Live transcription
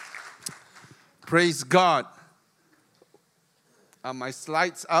Praise God. Are my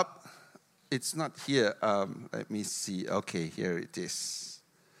slides up? It's not here. Let me see. Okay, here it is.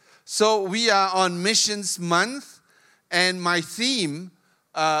 So we are on Missions Month, and my theme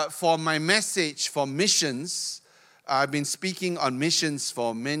for my message for missions, I've been speaking on missions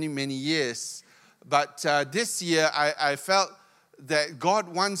for many, many years, but this year I felt that God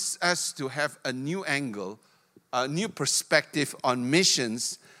wants us to have a new angle, a new perspective on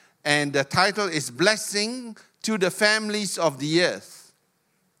missions, and the title is Blessing to the Families of the Earth.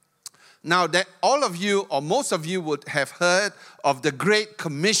 Now, that all of you, or most of you, would have heard of the Great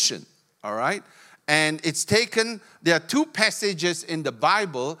Commission, all right? And it's taken, there are two passages in the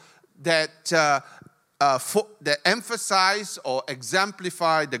Bible that that emphasize or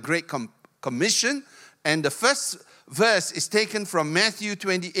exemplify the Great Commission. And the first verse is taken from Matthew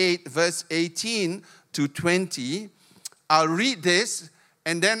 28, verse 18 to 20. I'll read this,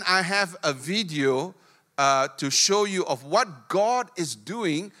 and then I have a video to show you of what God is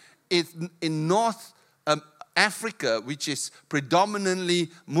doing in North Africa, which is predominantly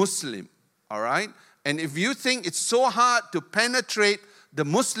Muslim, all right? And if you think it's so hard to penetrate the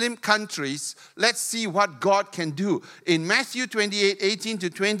Muslim countries, let's see what God can do. In Matthew 28, 18 to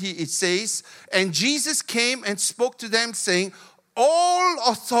 20, it says, "And Jesus came and spoke to them, saying,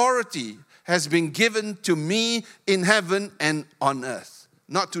 'All authority has been given to me in heaven and on earth.'"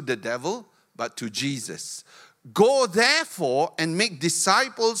 Not to the devil, but to Jesus. "Go therefore and make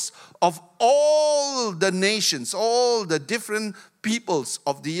disciples of all the nations," all the different peoples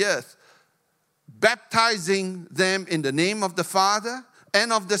of the earth, "baptizing them in the name of the Father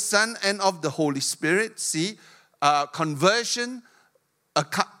and of the Son and of the Holy Spirit." See, conversion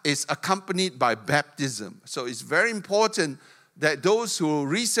is accompanied by baptism. So it's very important that those who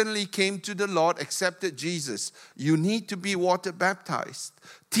recently came to the Lord, accepted Jesus, you need to be water baptized.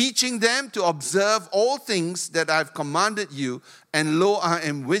 "Teaching them to observe all things that I've commanded you, and lo, I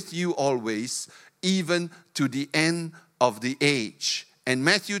am with you always, even to the end of the age." And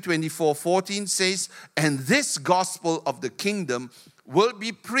Matthew 24, 14 says, "And this gospel of the kingdom will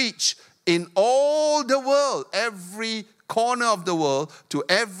be preached in all the world," every corner of the world, to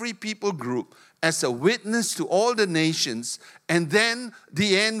every people group, "as a witness to all the nations, and then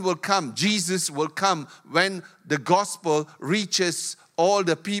the end will come." Jesus will come when the gospel reaches all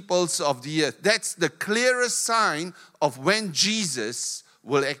the peoples of the earth. That's the clearest sign of when Jesus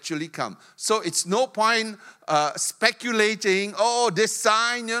will actually come. So it's no point speculating, this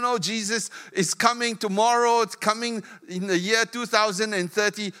sign, Jesus is coming tomorrow, it's coming in the year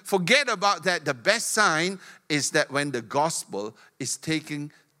 2030. Forget about that. The best sign is that when the gospel is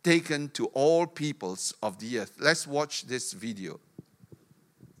taken to all peoples of the earth. Let's watch this video.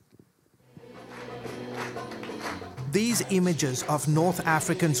 These images of North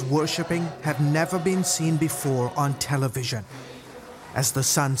Africans worshiping have never been seen before on television. As the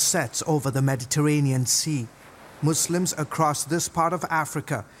sun sets over the Mediterranean Sea, Muslims across this part of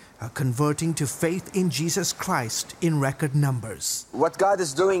Africa are converting to faith in Jesus Christ in record numbers. What God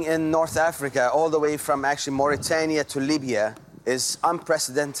is doing in North Africa, all the way from actually Mauritania to Libya, is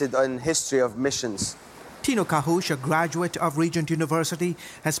unprecedented in history of missions. Tino Kahush, a graduate of Regent University,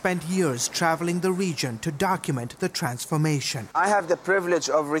 has spent years traveling the region to document the transformation. I have the privilege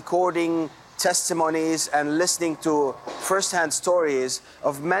of recording testimonies and listening to first-hand stories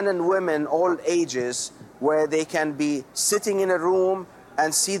of men and women, all ages, where they can be sitting in a room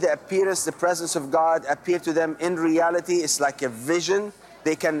and see the appearance, the presence of God appear to them in reality. It's like a vision.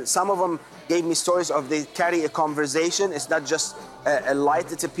 Some of them gave me stories of they carry a conversation. It's not just a light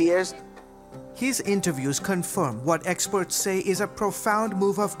that appears. His interviews confirm what experts say is a profound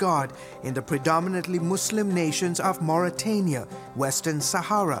move of God in the predominantly Muslim nations of Mauritania, Western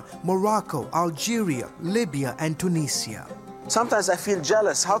Sahara, Morocco, Algeria, Libya, and Tunisia. Sometimes I feel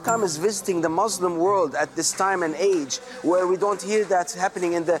jealous. How come it's visiting the Muslim world at this time and age where we don't hear that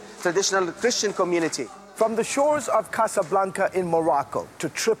happening in the traditional Christian community? From the shores of Casablanca in Morocco to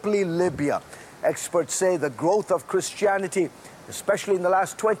Tripoli, Libya, experts say the growth of Christianity, especially in the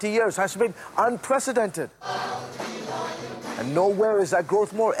last 20 years, has been unprecedented. And nowhere is that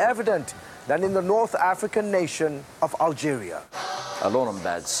growth more evident than in the North African nation of Algeria.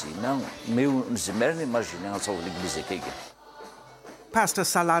 Pastor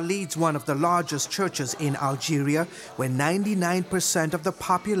Salah leads one of the largest churches in Algeria, where 99% of the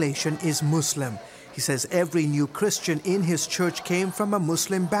population is Muslim. He says every new Christian in his church came from a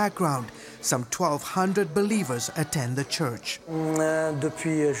Muslim background. Some 1,200 believers attend the church.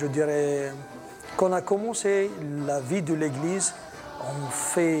 Depuis, je dirais, qu'on a commencé la vie de l'Église, on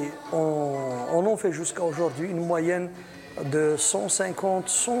en fait jusqu'à aujourd'hui une moyenne de 150,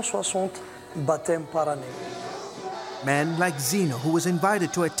 160 baptêmes par année. Men like Zeno, who was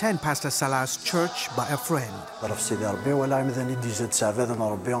invited to attend Pastor Salah's church by a friend. راه في سيدي ربي ولا عمدني ديجا تسعفاد انا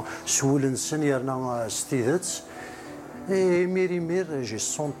ربي سول نسن يرنا ستيدت et مير j'ai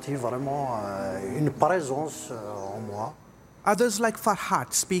senti vraiment une présence en moi. Others like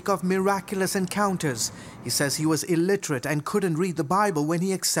Farhat speak of miraculous encounters. He says he was illiterate and couldn't read the Bible when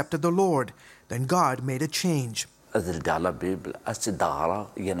he accepted the Lord. Then God made a change. أدل على بيبل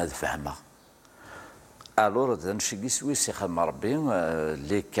أتدغرا يناد فهمه. ألور ذن شيء سوي سيخدم ربي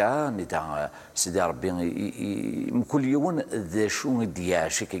ليكا ندا سيدي ربي مكل يوم ذا شو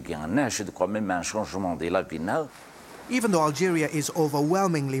دياشي كي ناشد كم من شانجمون دي لا بينا. Even though Algeria is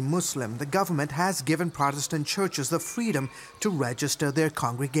overwhelmingly Muslim, the government has given Protestant churches the freedom to register their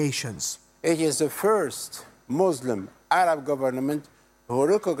congregations. It is the first Muslim Arab government who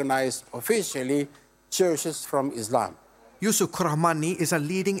recognized officially churches from Islam. Yusuf Kurahmani is a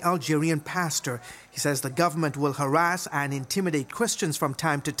leading Algerian pastor. He says the government will harass and intimidate Christians from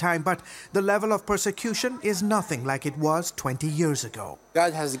time to time, but the level of persecution is nothing like it was 20 years ago.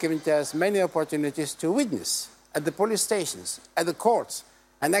 God has given to us many opportunities to witness at the police stations, at the courts.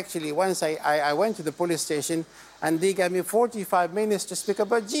 And actually, once I went to the police station and they gave me 45 minutes to speak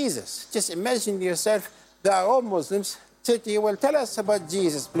about Jesus. Just imagine yourself, they are all Muslims. Well, tell us about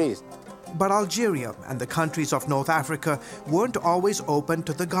Jesus, please. But Algeria and the countries of North Africa weren't always open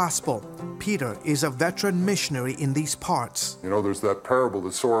to the gospel. Peter is a veteran missionary in these parts. You know, there's that parable,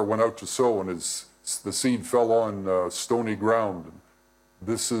 the sower went out to sow and the seed fell on stony ground.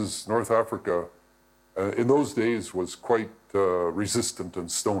 This is North Africa. In those days was quite resistant and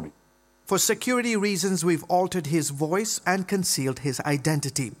stony. For security reasons, we've altered his voice and concealed his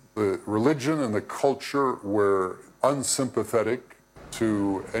identity. The religion and the culture were unsympathetic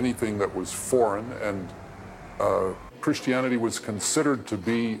to anything that was foreign, and Christianity was considered to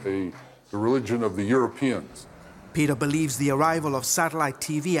be the religion of the Europeans. Peter believes the arrival of satellite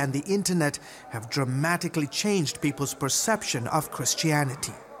TV and the internet have dramatically changed people's perception of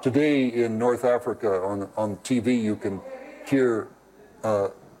Christianity. Today in North Africa on TV you can hear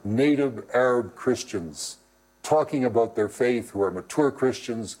native Arab Christians talking about their faith, who are mature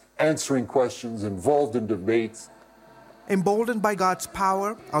Christians, answering questions, involved in debates. Emboldened by God's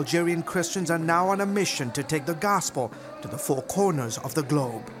power, Algerian Christians are now on a mission to take the gospel to the four corners of the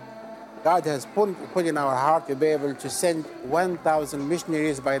globe. God has put in our heart to be able to send 1,000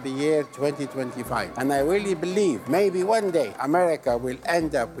 missionaries by the year 2025. And I really believe maybe one day America will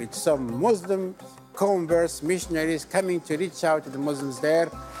end up with some Muslim converts, missionaries coming to reach out to the Muslims there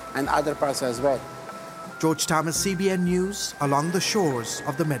and other parts as well. George Thomas, CBN News, along the shores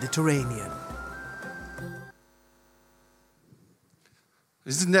of the Mediterranean.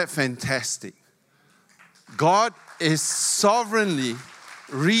 Isn't that fantastic? God is sovereignly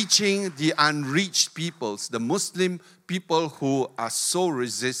reaching the unreached peoples, the Muslim people who are so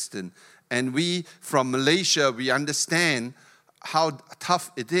resistant. And we from Malaysia, we understand how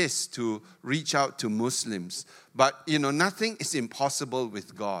tough it is to reach out to Muslims. But, you know, nothing is impossible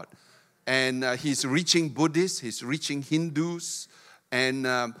with God. And He's reaching Buddhists, He's reaching Hindus,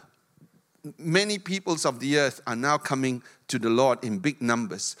 and many peoples of the earth are now coming to the Lord in big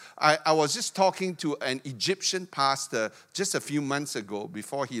numbers. I was just talking to an Egyptian pastor just a few months ago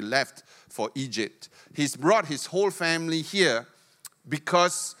before he left for Egypt. He's brought his whole family here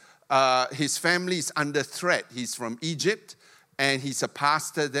because his family is under threat. He's from Egypt and he's a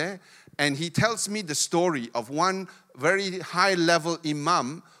pastor there. And he tells me the story of one very high-level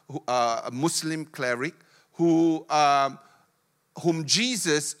imam, a Muslim cleric, whom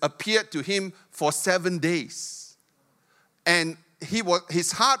Jesus appeared to him for 7 days. And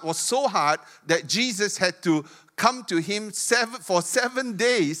his heart was so hard that Jesus had to come to him for 7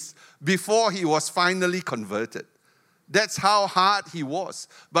 days before he was finally converted. That's how hard he was.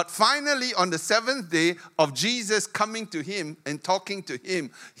 But finally, on the 7th day of Jesus coming to him and talking to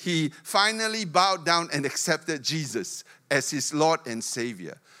him, he finally bowed down and accepted Jesus as his Lord and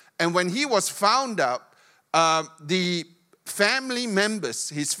Savior. And when he was found out, his family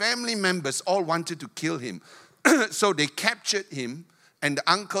members all wanted to kill him. So they captured him, and the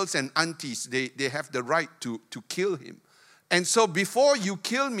uncles and aunties, they have the right to kill him. And so before you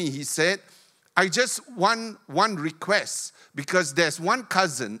kill me, he said, I just want one request, because there's one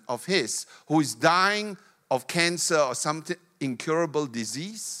cousin of his who is dying of cancer or something, incurable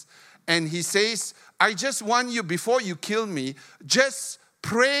disease. And he says, I just want you, before you kill me, just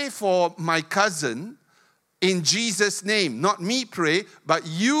pray for my cousin in Jesus' name. Not me pray, but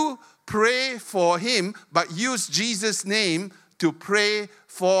you pray for him, but use Jesus' name to pray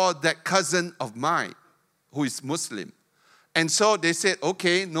for that cousin of mine who is Muslim. And so they said,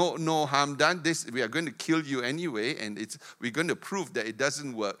 okay, no harm done. We are going to kill you anyway, and we're going to prove that it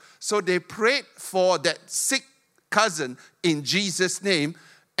doesn't work. So they prayed for that sick cousin in Jesus' name,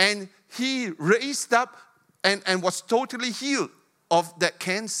 and he raised up and was totally healed of that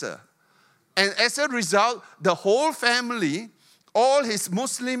cancer. And as a result, the whole family, all his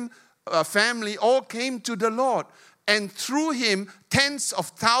Muslim family, all came to the Lord. And through him, tens of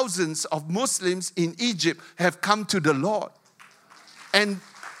thousands of Muslims in Egypt have come to the Lord. And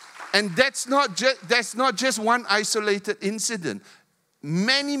that's not just one isolated incident.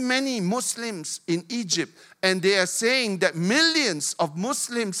 Many Muslims in Egypt, and they are saying that millions of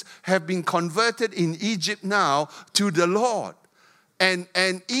Muslims have been converted in Egypt now to the Lord. And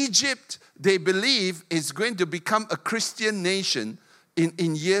Egypt, they believe, is going to become a Christian nation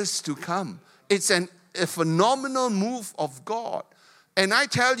in years to come. It's a phenomenal move of God. And I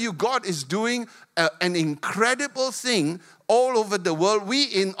tell you, God is doing an incredible thing all over the world. We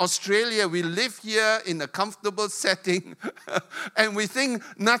in Australia, we live here in a comfortable setting, and we think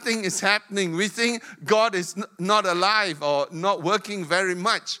nothing is happening. We think God is not alive or not working very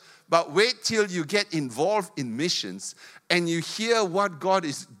much. But wait till you get involved in missions and you hear what God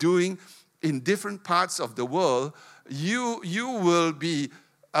is doing in different parts of the world. You will be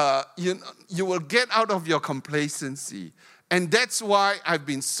you will get out of your complacency. And that's why I've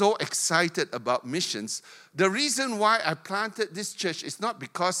been so excited about missions. The reason why I planted this church is not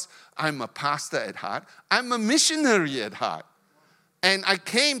because I'm a pastor at heart. I'm a missionary at heart. And I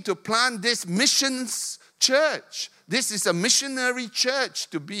came to plant this missions church. This is a missionary church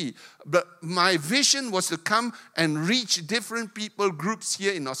to be. But my vision was to come and reach different people groups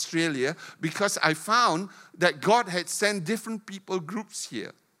here in Australia, because I found that God had sent different people groups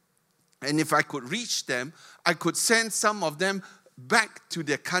here. And if I could reach them, I could send some of them back to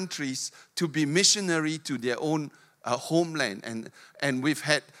their countries to be missionary to their own homeland. And we've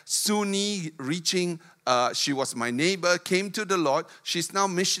had Suni reaching, she was my neighbor, came to the Lord. She's now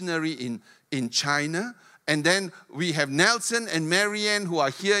missionary in China. And then we have Nelson and Marianne who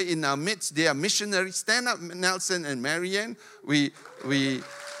are here in our midst. They are missionaries. Stand up, Nelson and Marianne. We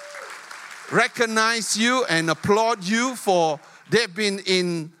recognize you and applaud you for, they've been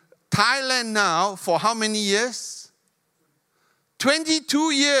in Thailand now for how many years?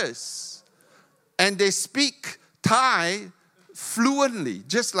 22 years. And they speak Thai fluently,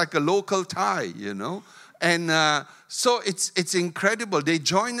 just like a local Thai, you know. And so it's incredible. They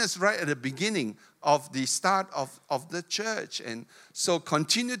join us right at the beginning of the start of the church. And so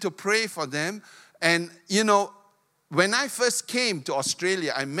continue to pray for them. And, you know, when I first came to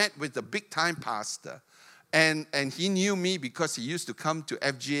Australia, I met with a big-time pastor. And he knew me because he used to come to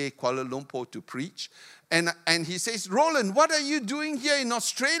FGA Kuala Lumpur to preach. And he says, Roland, what are you doing here in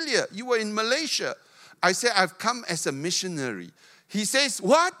Australia? You were in Malaysia. I said, I've come as a missionary. He says,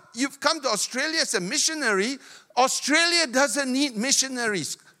 what? You've come to Australia as a missionary? Australia doesn't need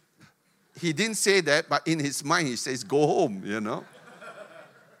missionaries. He didn't say that, but in his mind he says, go home, you know.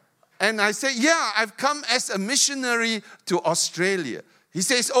 And I say, yeah, I've come as a missionary to Australia. He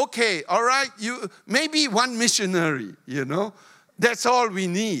says, okay, all right, you maybe one missionary, you know. That's all we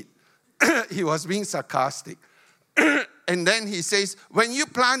need. He was being sarcastic. And then he says, when you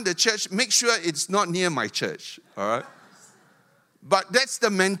plant the church, make sure it's not near my church, all right? But that's the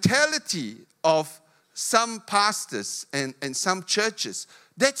mentality of some pastors and some churches.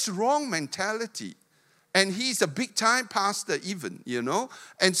 That's wrong mentality. And he's a big-time pastor even, you know.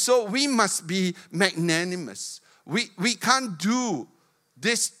 And so we must be magnanimous. We can't do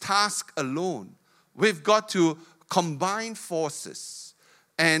this task alone. We've got to combine forces.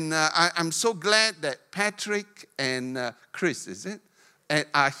 And I'm so glad that Patrick and Chris, is it? And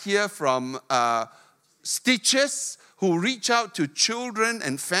are here from Stitches, who reach out to children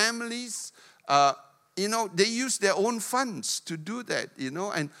and families. You know, they use their own funds to do that, you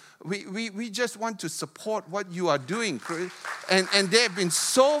know. And we just want to support what you are doing, Chris. And they have been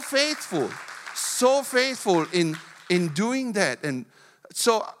so faithful in doing that. And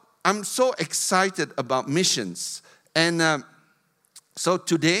so I'm so excited about missions. And so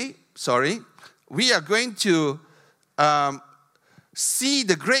today, we are going to see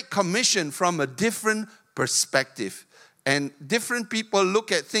the Great Commission from a different perspective. And different people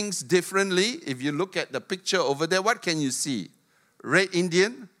look at things differently. If you look at the picture over there, what can you see? Red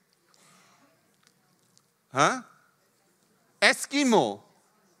Indian? Huh? Eskimo.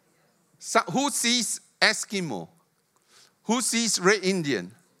 So, who sees Eskimo? Who sees Red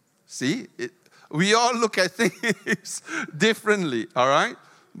Indian? See? We all look at things differently, all right?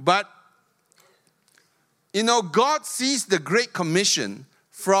 But, you know, God sees the Great Commission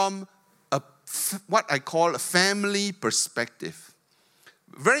from what I call a family perspective.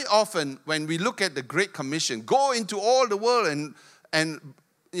 Very often when we look at the Great Commission, go into all the world and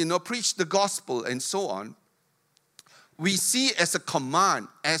preach the gospel and so on, we see as a command,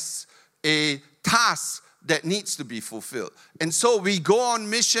 as a task that needs to be fulfilled. And so we go on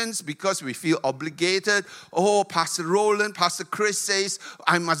missions because we feel obligated. Oh, Pastor Roland, Pastor Chris says,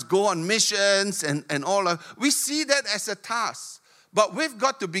 I must go on missions and all of. We see that as a task. But we've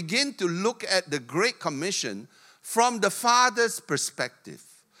got to begin to look at the Great Commission from the Father's perspective,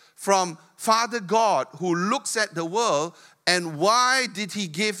 from Father God who looks at the world. And why did he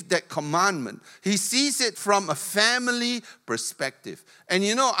give that commandment? He sees it from a family perspective. And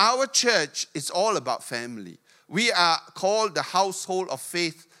our church is all about family. We are called the Household of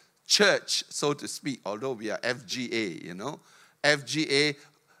Faith Church, so to speak, although we are FGA, FGA,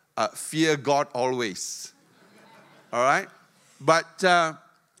 fear God always. All right? But our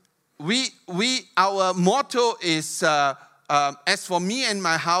motto is, as for me and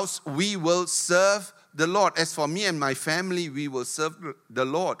my house, we will serve the Lord. As for me and my family, we will serve the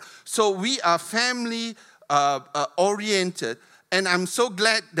Lord. So we are family oriented, and I'm so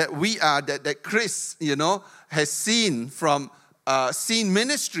glad that we are, that Chris, has seen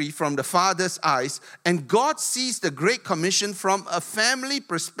ministry from the Father's eyes, and God sees the Great Commission from a family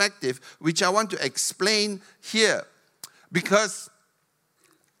perspective, which I want to explain here. Because,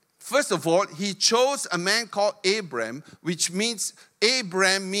 first of all, he chose a man called Abram, which means,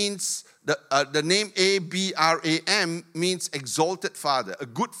 Abram means, the name Abram means exalted father, a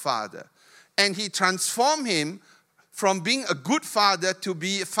good father. And he transformed him from being a good father to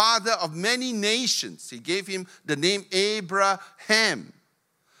be a father of many nations. He gave him the name Abraham.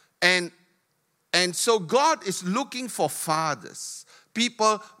 And so God is looking for fathers,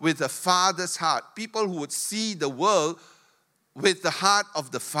 people with a father's heart, people who would see the world with the heart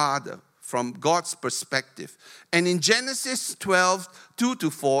of the Father, from God's perspective. And in Genesis 12,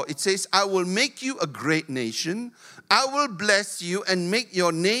 2-4, it says, I will make you a great nation. I will bless you and make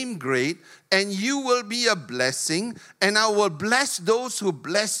your name great, and you will be a blessing. And I will bless those who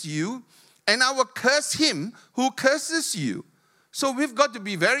bless you, and I will curse him who curses you. So we've got to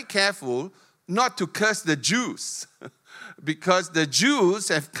be very careful not to curse the Jews, because the Jews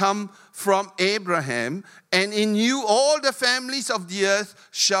have come from Abraham, and in you all the families of the earth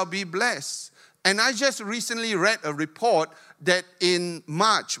shall be blessed. And I just recently read a report that in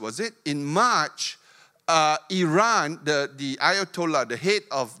March, Iran, the Ayatollah, the head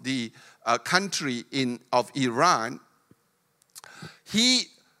of the country of Iran, he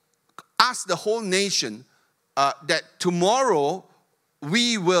asked the whole nation that tomorrow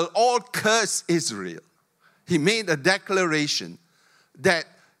we will all curse Israel. He made a declaration that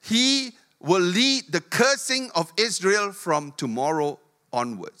he will lead the cursing of Israel from tomorrow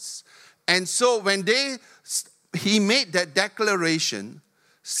onwards. And so when he made that declaration,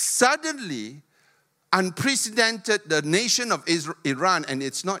 suddenly, unprecedented, the nation of Iran, and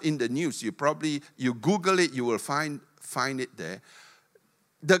it's not in the news, you Google it, you will find it there.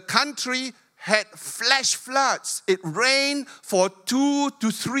 The country had flash floods. It rained for 2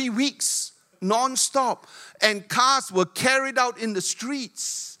 to 3 weeks, non-stop. And cars were carried out in the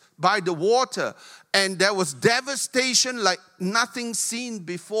streets by the water. And there was devastation like nothing seen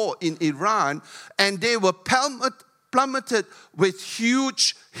before in Iran. And they were plummeted with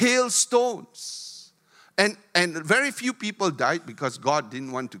huge hailstones. And very few people died because God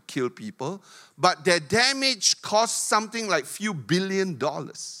didn't want to kill people. But their damage cost something like few $1 billion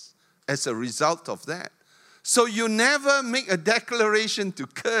as a result of that. So you never make a declaration to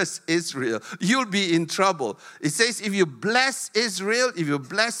curse Israel. You'll be in trouble. It says if you bless Israel, if you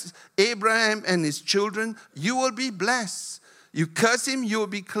bless Abraham and his children, you will be blessed. You curse him, you will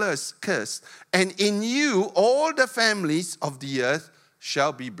be cursed. And in you, all the families of the earth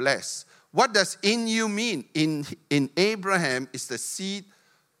shall be blessed. What does in you mean? In Abraham is the seed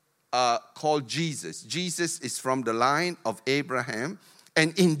called Jesus. Jesus is from the line of Abraham.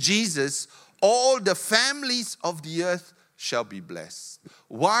 And in Jesus, all the families of the earth shall be blessed.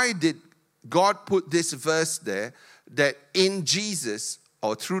 Why did God put this verse there? That in Jesus,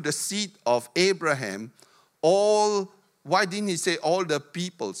 or through the seed of Abraham, why didn't he say all the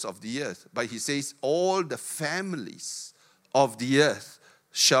peoples of the earth? But he says all the families of the earth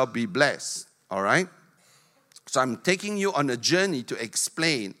shall be blessed. All right? So I'm taking you on a journey to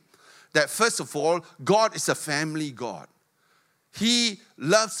explain that first of all, God is a family God. He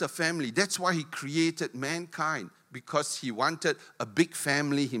loves a family. That's why he created mankind, because he wanted a big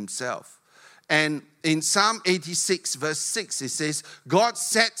family himself. And in Psalm 86, verse 6, it says, God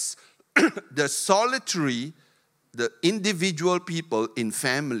sets the solitary the individual people in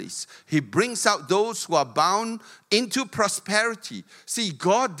families. He brings out those who are bound into prosperity. See,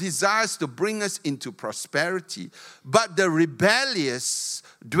 God desires to bring us into prosperity, but the rebellious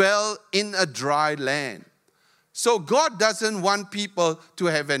dwell in a dry land. So God doesn't want people to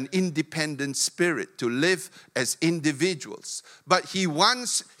have an independent spirit, to live as individuals. But He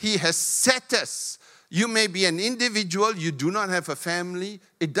has set us. You may be an individual, you do not have a family,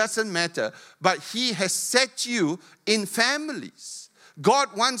 it doesn't matter. But He has set you in families. God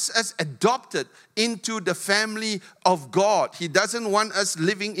wants us adopted into the family of God. He doesn't want us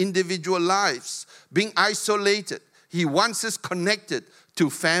living individual lives, being isolated. He wants us connected to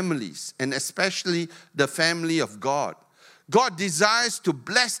families, and especially the family of God. God desires to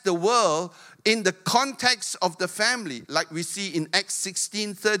bless the world in the context of the family, like we see in Acts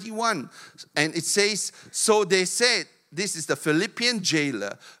 16:31. And it says, so they said, this is the Philippian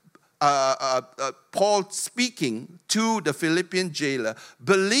jailer, Paul speaking to the Philippian jailer,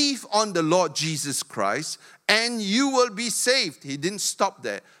 believe on the Lord Jesus Christ and you will be saved. He didn't stop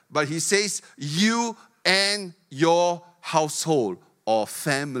there, but he says, you and your household or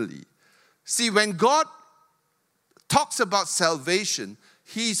family. See, when God talks about salvation,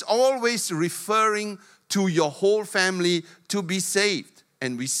 He's always referring to your whole family to be saved.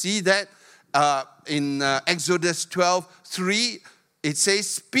 And we see that in Exodus 12:3. It says,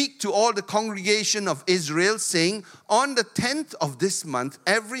 speak to all the congregation of Israel, saying, on the 10th of this month,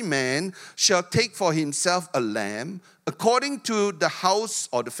 every man shall take for himself a lamb, according to the house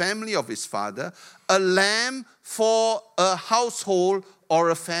or the family of his father, a lamb for a household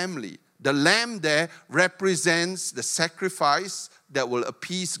or a family. The lamb there represents the sacrifice that will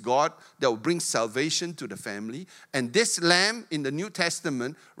appease God, that will bring salvation to the family. And this lamb in the New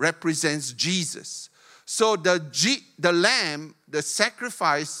Testament represents Jesus. So the lamb, the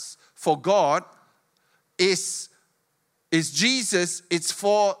sacrifice for God is Jesus. It's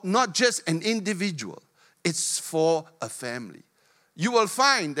for not just an individual. It's for a family. You will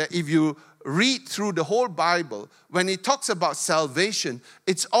find that if you read through the whole Bible, when it talks about salvation,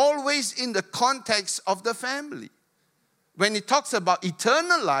 it's always in the context of the family. When it talks about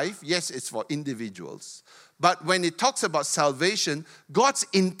eternal life, yes, it's for individuals. But when it talks about salvation, God's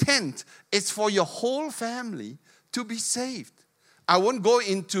intent is for your whole family to be saved. I won't go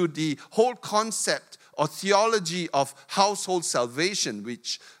into the whole concept or theology of household salvation,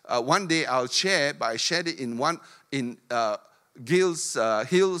 which one day I'll share, but I shared it in Hill's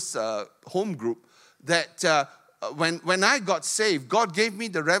home group, that when I got saved, God gave me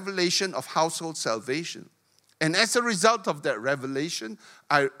the revelation of household salvation. And as a result of that revelation,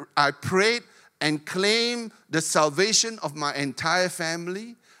 I prayed and claimed the salvation of my entire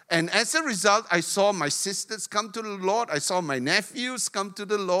family. And as a result, I saw my sisters come to the Lord. I saw my nephews come to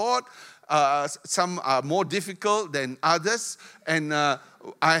the Lord. Some are more difficult than others. And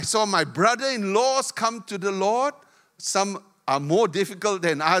I saw my brother-in-laws come to the Lord. Some are more difficult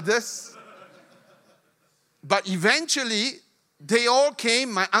than others. But eventually, they all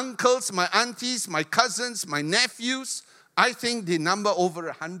came, my uncles, my aunties, my cousins, my nephews. I think they number over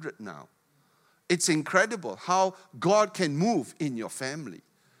 100 now. It's incredible how God can move in your family.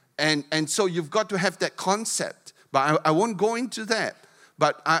 And so you've got to have that concept. But I won't go into that.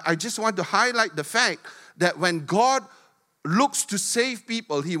 But I just want to highlight the fact that when God looks to save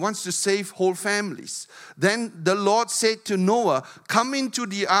people, He wants to save whole families. Then the Lord said to Noah, come into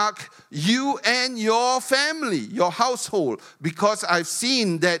the ark, you and your family, your household, because I've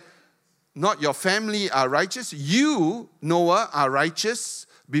seen that not your family are righteous, you, Noah, are righteous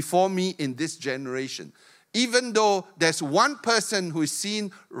before me in this generation. Even though there's one person who is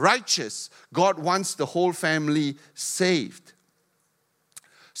seen righteous, God wants the whole family saved.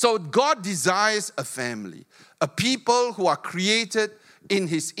 So God desires a family, a people who are created in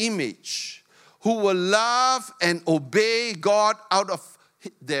His image, who will love and obey God out of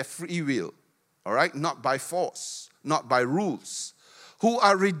their free will, all right? Not by force, not by rules, who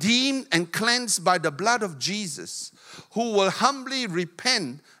are redeemed and cleansed by the blood of Jesus, who will humbly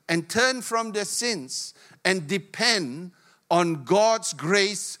repent and turn from their sins and depend on God's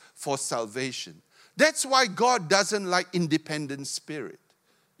grace for salvation. That's why God doesn't like independent spirit.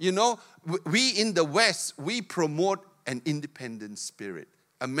 You know, we in the West, we promote an independent spirit.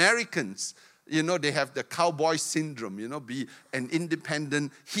 Americans, you know, they have the cowboy syndrome, you know, be an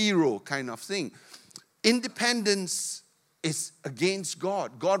independent hero kind of thing. Independence is against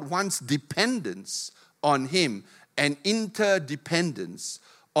God. God wants dependence on Him and interdependence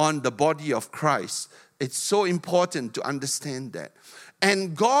on the body of Christ. It's so important to understand that.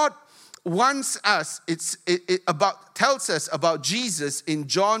 And God wants us, tells us about Jesus in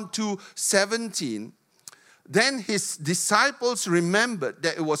John 2:17, then his disciples remembered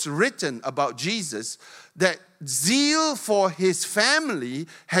that it was written about Jesus that zeal for his family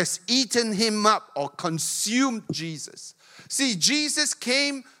has eaten him up or consumed Jesus. See, Jesus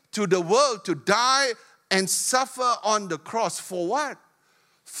came to the world to die and suffer on the cross. For what?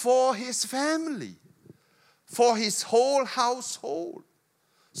 For his family, for his whole household.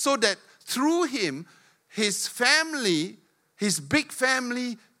 So that through him, his family, his big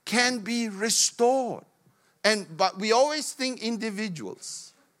family, can be restored. But we always think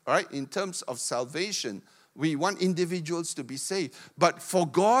individuals, right? In terms of salvation, we want individuals to be saved. But for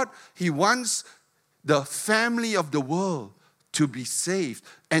God, he wants the family of the world to be saved.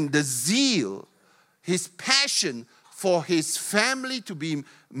 And the zeal, his passion for his family to be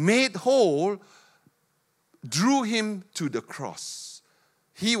made whole drew him to the cross.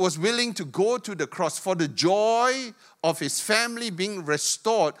 He was willing to go to the cross for the joy of his family being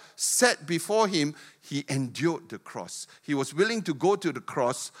restored, set before him. He endured the cross. He was willing to go to the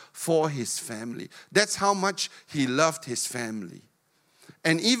cross for his family. That's how much he loved his family.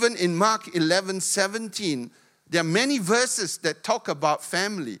 And even in Mark 11:17, there are many verses that talk about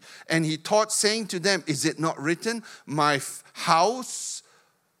family. And he taught, saying to them, is it not written, my house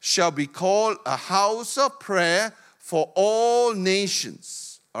shall be called a house of prayer for all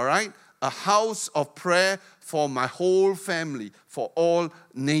nations. All right? A house of prayer for my whole family, for all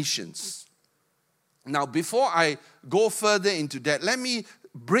nations. Now, before I go further into that, let me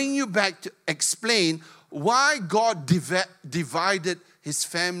bring you back to explain why God divided his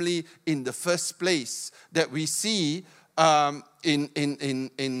family in the first place. That we see I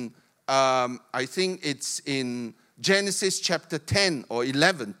think it's in Genesis chapter 10 or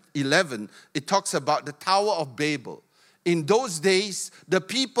 11. It talks about the Tower of Babel. In those days, the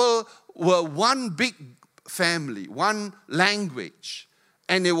people were one big family, one language.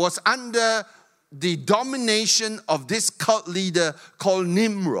 And it was under the domination of this cult leader called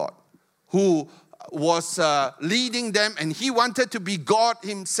Nimrod, who was leading them, and he wanted to be God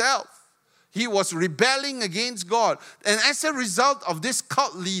himself. He was rebelling against God. And as a result of this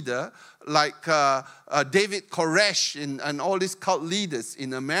cult leader, like David Koresh and all these cult leaders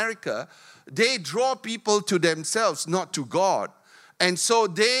in America, they draw people to themselves, not to God. And so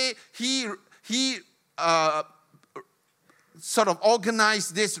he sort of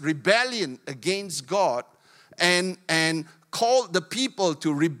organized this rebellion against God and called the people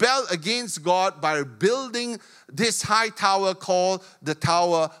to rebel against God by building this high tower called the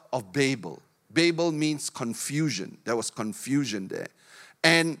Tower of Babel. Babel means confusion. There was confusion there.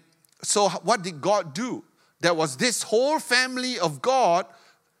 And so what did God do? There was this whole family of God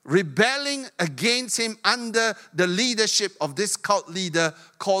rebelling against him under the leadership of this cult leader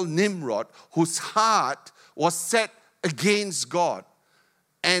called Nimrod, whose heart was set against God.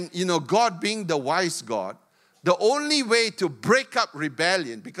 And, God being the wise God, the only way to break up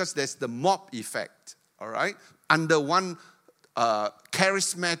rebellion, because there's the mob effect, all right, under one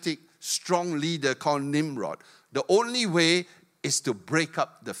charismatic, strong leader called Nimrod, the only way is to break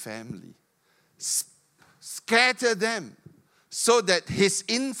up the family, scatter them, so that his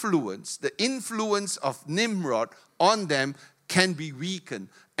influence, the influence of Nimrod on them, can be weakened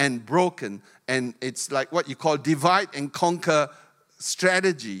and broken. And it's like what you call divide and conquer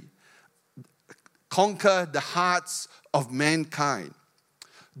strategy. Conquer the hearts of mankind.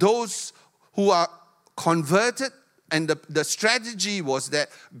 Those who are converted, and the strategy was that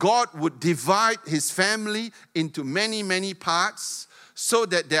God would divide his family into many, many parts so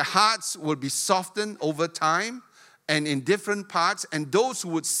that their hearts will be softened over time and in different parts. And those who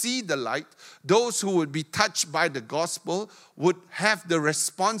would see the light, those who would be touched by the gospel, would have the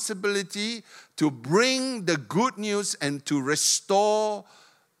responsibility to bring the good news and to restore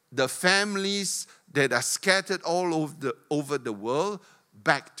the families that are scattered all over the world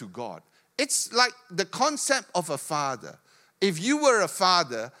back to God. It's like the concept of a father. If you were a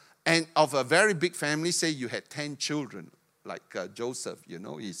father and of a very big family, say you had 10 children, like Joseph,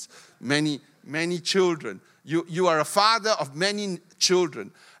 he's many children. You are a father of many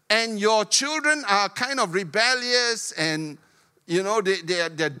children. And your children are kind of rebellious and,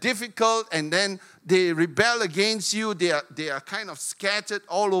 they're difficult, and then they rebel against you. They are kind of scattered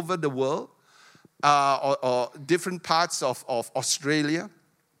all over the world. Or different parts of Australia.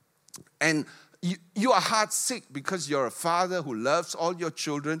 And you are heart sick because you're a father who loves all your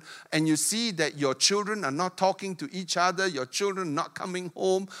children, and you see that your children are not talking to each other, your children are not coming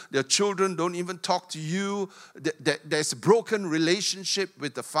home, their children don't even talk to you, there's a broken relationship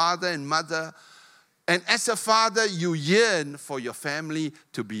with the father and mother. And as a father, you yearn for your family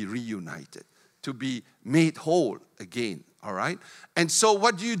to be reunited, to be made whole again, all right? And so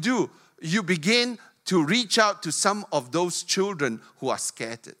what do? You begin to reach out to some of those children who are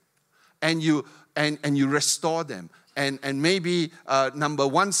scattered. And you restore them. And maybe number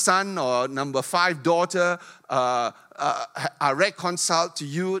 1 son or number 5 daughter are reconciled to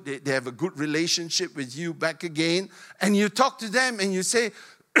you. They have a good relationship with you back again. And you talk to them and you say,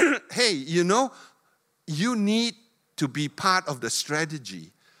 hey, you need to be part of the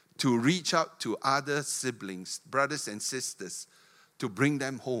strategy to reach out to other siblings, brothers and sisters, to bring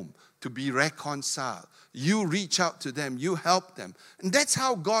them home, to be reconciled. You reach out to them, you help them. And that's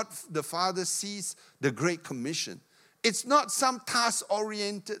how God the Father sees the Great Commission. It's not some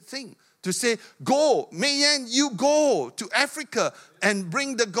task-oriented thing to say, go, Mayan, you go to Africa and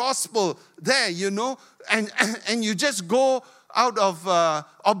bring the gospel there, and you just go out of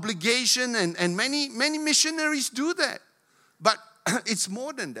obligation, and many missionaries do that. But it's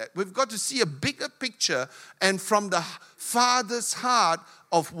more than that. We've got to see a bigger picture and from the Father's heart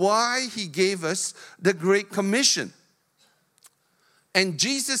of why He gave us the Great Commission. And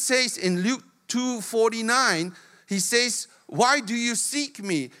Jesus says in Luke 2:49, He says, why do you seek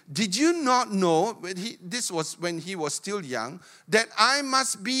me? Did you not know, this was when He was still young, that I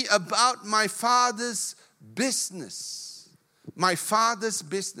must be about my Father's business? My Father's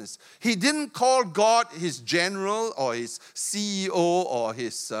business. He didn't call God His general or His CEO or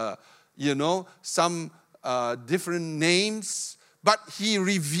His, some different names, but He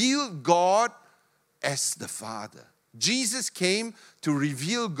revealed God as the Father. Jesus came to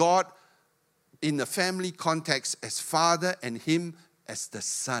reveal God in the family context as Father and Him as the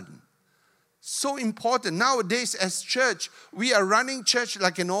Son. So important. Nowadays as church, we are running church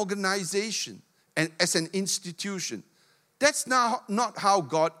like an organization and as an institution. That's not how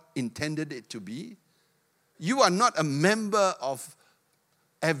God intended it to be. You are not a member of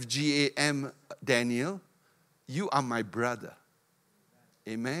FGAM, Daniel. You are my brother.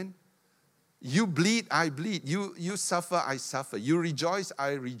 Amen? You bleed, I bleed. You suffer, I suffer. You rejoice,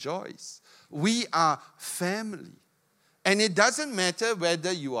 I rejoice. We are family. And it doesn't matter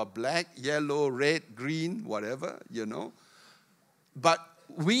whether you are black, yellow, red, green, whatever, But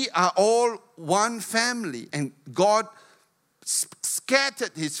we are all one family. And God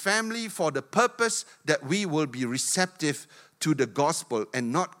scattered His family for the purpose that we will be receptive to the gospel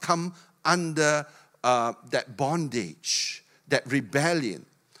and not come under that bondage, that rebellion.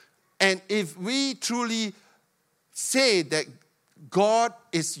 And if we truly say that God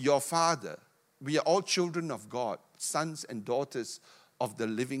is your Father, we are all children of God, sons and daughters of the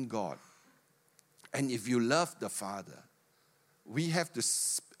living God. And if you love the Father, we have to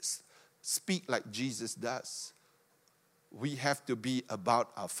speak like Jesus does. We have to be about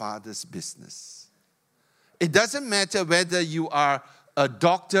our Father's business. It doesn't matter whether you are a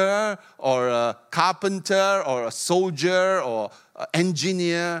doctor or a carpenter or a soldier or an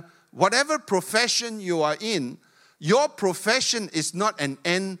engineer, whatever profession you are in, your profession is not an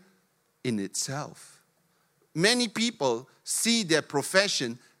end in itself. Many people see their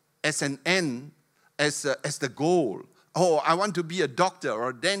profession as an end, as the goal. Oh, I want to be a doctor or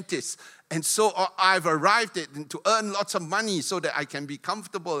a dentist. And so I've arrived at to earn lots of money so that I can be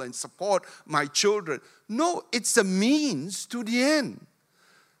comfortable and support my children. No, it's a means to the end.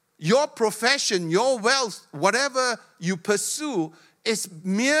 Your profession, your wealth, whatever you pursue is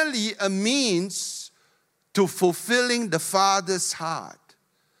merely a means to fulfilling the Father's heart,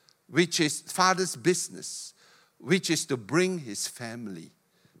 which is Father's business, which is to bring His family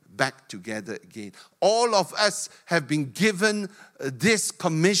back together again. All of us have been given this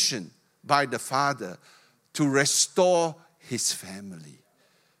commission by the Father to restore His family.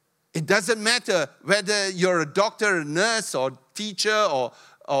 It doesn't matter whether you're a doctor, a nurse, or teacher, or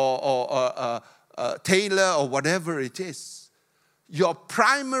tailor, or whatever it is. Your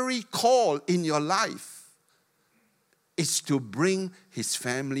primary call in your life is to bring His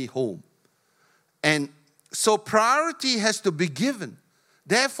family home. And so priority has to be given.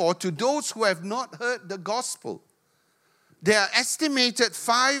 Therefore, to those who have not heard the gospel, there are estimated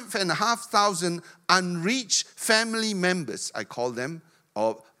 5,500 unreached family members, I call them,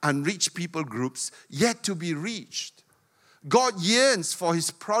 or unreached people groups, yet to be reached. God yearns for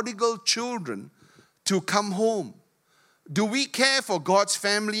His prodigal children to come home. Do we care for God's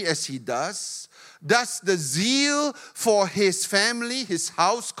family as He does? Does the zeal for His family, His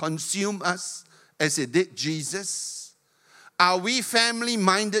house, consume us as it did Jesus? Are we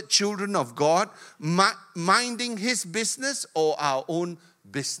family-minded children of God, minding His business or our own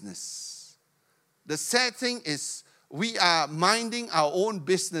business? The sad thing is we are minding our own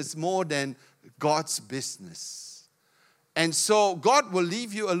business more than God's business. And so God will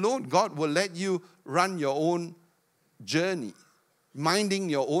leave you alone. God will let you run your own journey, minding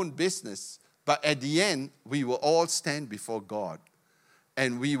your own business. But at the end, we will all stand before God.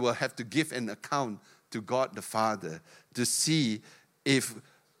 And we will have to give an account to God the Father to see if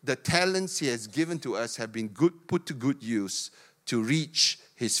the talents He has given to us have been put to good use to reach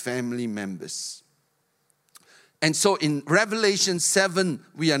His family members. And so in Revelation 7,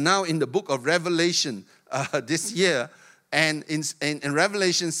 we are now in the book of Revelation this year. And in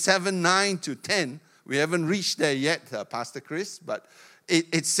Revelation 7, 9 to 10, we haven't reached there yet, Pastor Chris, but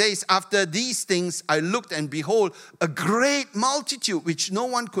it says, after these things I looked, and behold, a great multitude which no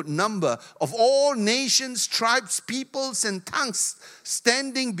one could number, of all nations, tribes, peoples, and tongues,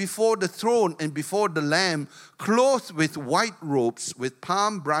 standing before the throne and before the Lamb, clothed with white robes, with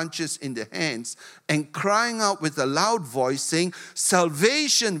palm branches in their hands, and crying out with a loud voice, saying,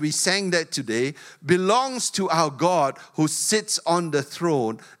 salvation, we sang that today, belongs to our God who sits on the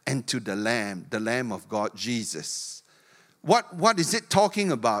throne, and to the Lamb of God, Jesus. What is it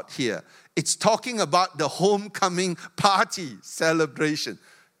talking about here? It's talking about the homecoming party celebration.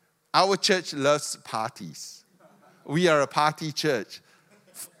 Our church loves parties. We are a party church.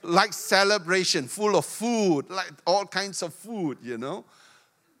 Like celebration, full of food, like all kinds of food, you know.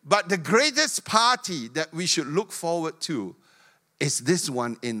 But the greatest party that we should look forward to is this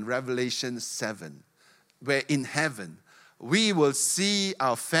one in Revelation 7, where in heaven we will see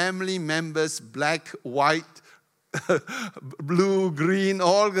our family members, black, white, blue, green,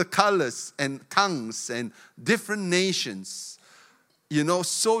 all the colors and tongues and different nations. You know,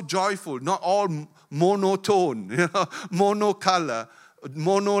 so joyful, not all monotone, monocolor,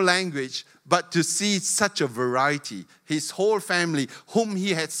 mono language, but to see such a variety. His whole family, whom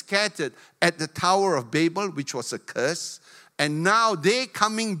He had scattered at the Tower of Babel, which was a curse, and now they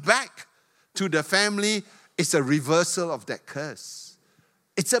coming back to the family is a reversal of that curse.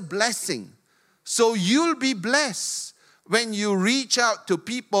 It's a blessing. So you'll be blessed when you reach out to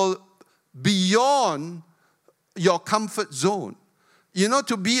people beyond your comfort zone. You know,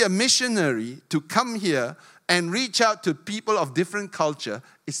 to be a missionary, to come here and reach out to people of different culture,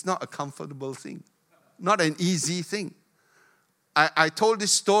 it's not a comfortable thing, not an easy thing. I told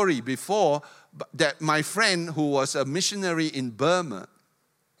this story before, that my friend who was a missionary in Burma,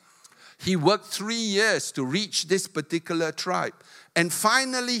 he worked 3 years to reach this particular tribe. And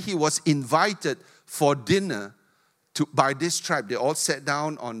finally, he was invited for dinner by this tribe. They all sat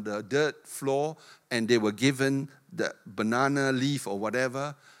down on the dirt floor and they were given the banana leaf or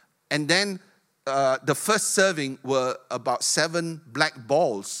whatever. And then the first serving were about 7 black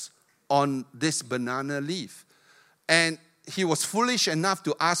balls on this banana leaf. And he was foolish enough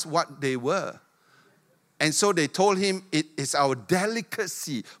to ask what they were. And so they told him, it is our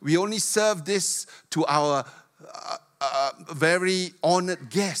delicacy. We only serve this to our very honored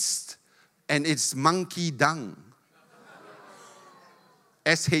guest, and it's monkey dung.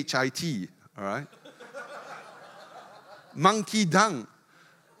 S-H-I-T, all right? Monkey dung.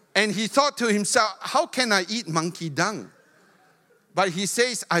 And he thought to himself, how can I eat monkey dung? But he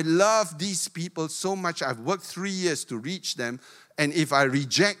says, I love these people so much. I've worked 3 years to reach them, and if I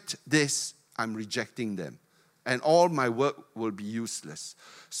reject this, I'm rejecting them. And all my work will be useless.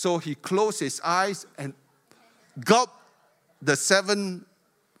 So he closed his eyes and gulped the 7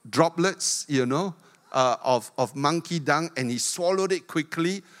 droplets, of monkey dung, and he swallowed it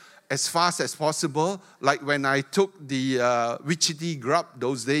quickly, as fast as possible. Like when I took the Wichita Grub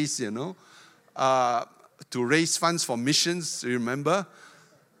those days, to raise funds for missions, you remember?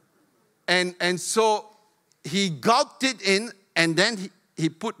 And so he gulped it in, and then he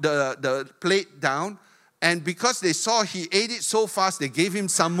put the plate down, and because they saw he ate it so fast, they gave him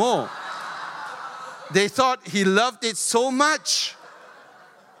some more. They thought he loved it so much.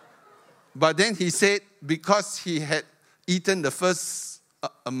 But then he said, because he had eaten the first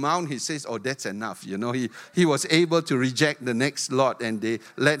amount, he says, oh, that's enough. He was able to reject the next lot, and they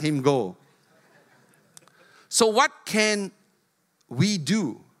let him go. So what can we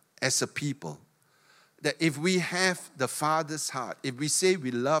do as a people? That if we have the Father's heart, if we say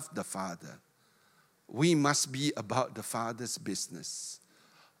we love the Father, we must be about the Father's business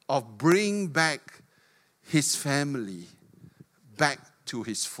of bringing back His family back to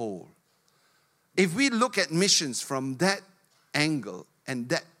His fold. If we look at missions from that angle and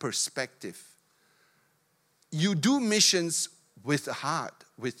that perspective, you do missions with a heart,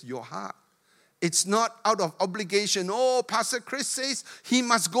 with your heart. It's not out of obligation. Oh, Pastor Chris says he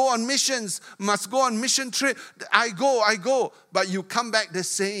must go on missions, must go on mission trip. I go. But you come back the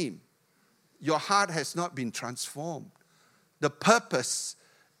same. Your heart has not been transformed. The purpose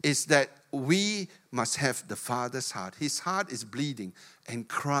is that we must have the Father's heart. His heart is bleeding and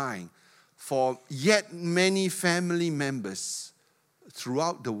crying for yet many family members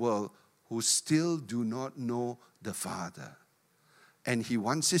throughout the world who still do not know the Father. And he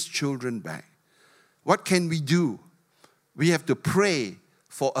wants his children back. What can we do? We have to pray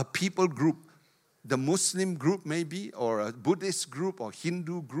for a people group, the Muslim group maybe, or a Buddhist group or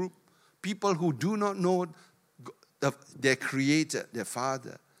Hindu group, people who do not know their Creator, their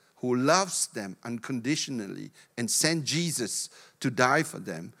Father, who loves them unconditionally and sent Jesus to die for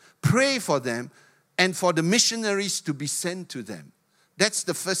them. Pray for them and for the missionaries to be sent to them. That's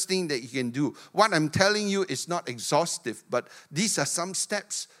the first thing that you can do. What I'm telling you is not exhaustive, but these are some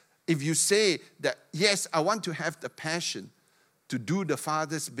steps. If you say that, yes, I want to have the passion to do the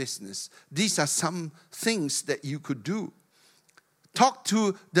Father's business, these are some things that you could do. Talk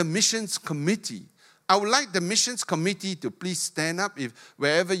to the missions committee. I would like the missions committee to please stand up. If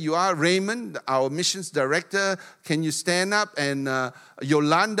wherever you are, Raymond, our missions director, can you stand up? And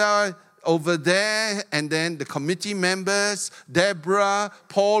Yolanda over there, and then the committee members, Deborah,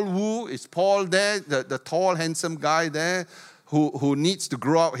 Paul Wu, is Paul there, the tall, handsome guy there who needs to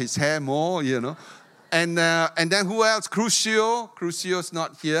grow out his hair more, you know. And then who else? Crucio's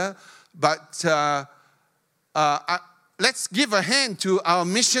not here. But let's give a hand to our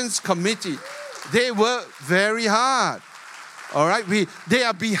missions committee. They work very hard, all right? They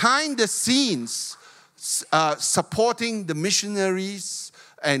are behind the scenes supporting the missionaries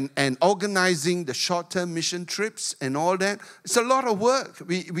and organizing the short-term mission trips and all that. It's a lot of work.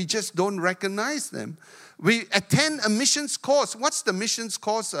 We just don't recognize them. We attend a missions course. What's the missions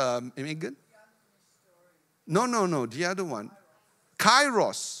course, Megan? No, the other one.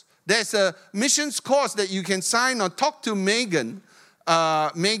 Kairos. There's a missions course that you can sign or talk to Megan.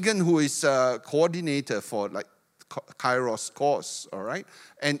 Megan, who is a coordinator for like Kairos course, all right?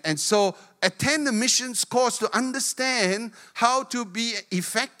 And so attend the missions course to understand how to be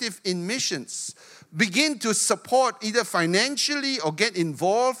effective in missions. Begin to support either financially or get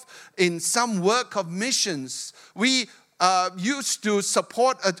involved in some work of missions. We used to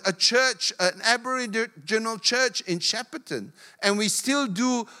support a church, an Aboriginal church in Shepparton, and we still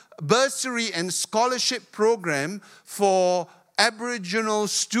do bursary and scholarship program for Aboriginal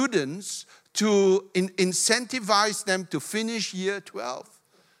students to incentivize them to finish year 12.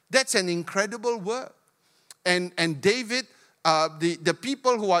 That's an incredible work. And David, the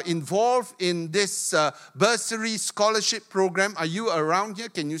people who are involved in this bursary scholarship program, are you around here?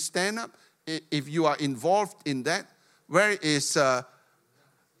 Can you stand up if you are involved in that? Where is,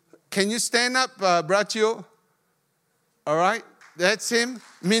 can you stand up, Bratio? All right, that's him.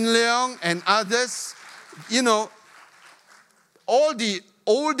 Min Leong and others. You know, all the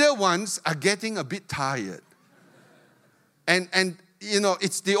older ones are getting a bit tired. And you know,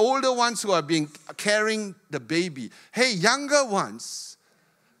 it's the older ones who are carrying the baby. Hey, younger ones,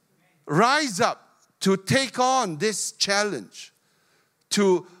 rise up to take on this challenge,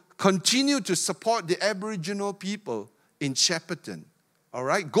 to continue to support the Aboriginal people in Shepparton. All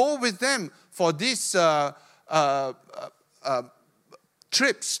right? Go with them for these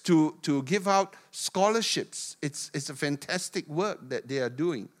trips to give out scholarships. It's a fantastic work that they are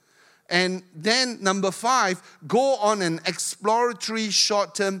doing. And then number 5, go on an exploratory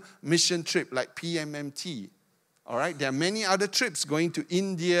short-term mission trip like PMMT. All right? There are many other trips going to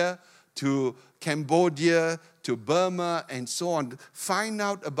India, to Cambodia, to Burma, and so on. Find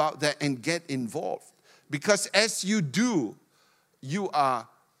out about that and get involved. Because as you do, you are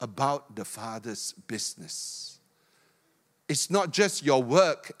about the Father's business. It's not just your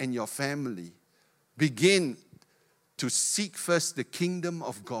work and your family. Begin to seek first the kingdom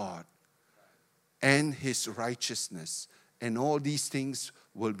of God and His righteousness, and all these things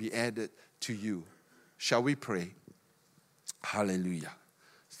will be added to you. Shall we pray? Hallelujah.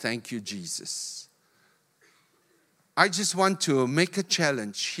 Thank you, Jesus. I just want to make a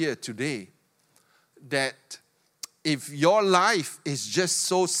challenge here today that if your life is just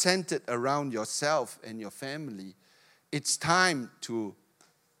so centered around yourself and your family, it's time to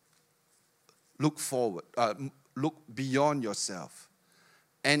look forward, look beyond yourself.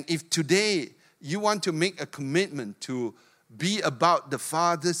 And if today you want to make a commitment to be about the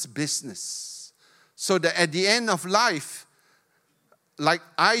Father's business, so that at the end of life, like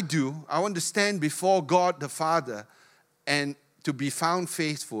I do, I want to stand before God the Father and to be found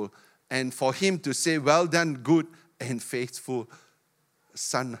faithful, and for Him to say, well done, good and faithful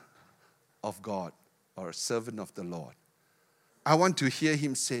Son of God or servant of the Lord. I want to hear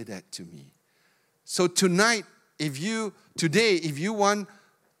Him say that to me. So tonight, if you want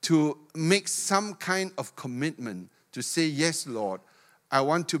to make some kind of commitment to say, yes, Lord, I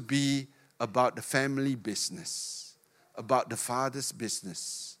want to be about the family business, about the Father's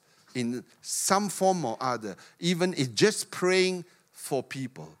business, in some form or other, even if just praying for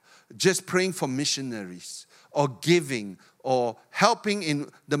people, just praying for missionaries or giving or helping in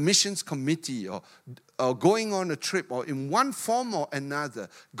the missions committee or going on a trip or in one form or another,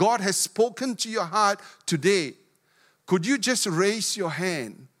 God has spoken to your heart today, could you just raise your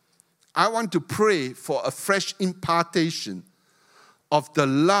hand? I want to pray for a fresh impartation of the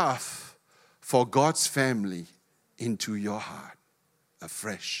love for God's family into your heart,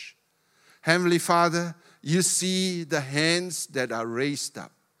 afresh. Heavenly Father, you see the hands that are raised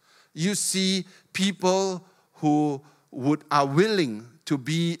up. You see people who are willing to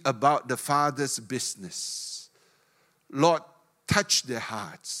be about the Father's business. Lord, touch their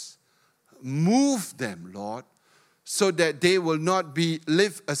hearts. Move them, Lord, so that they will not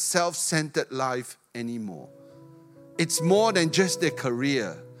live a self-centered life anymore. It's more than just their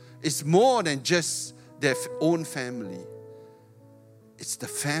career. It's more than just their own family. It's the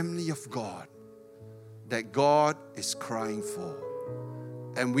family of God that God is crying for.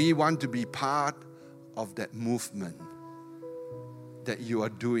 And we want to be part of that movement that you are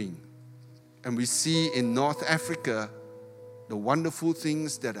doing. And we see in North Africa the wonderful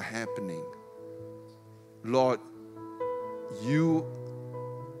things that are happening. Lord, your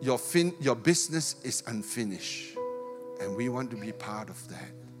business is unfinished. And we want to be part of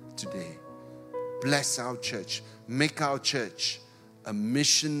that today. Bless our church. Make our church a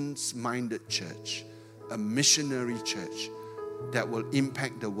missions-minded church, a missionary church that will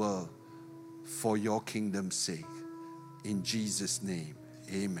impact the world for your kingdom's sake. In Jesus' name,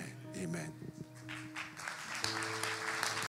 amen. Amen.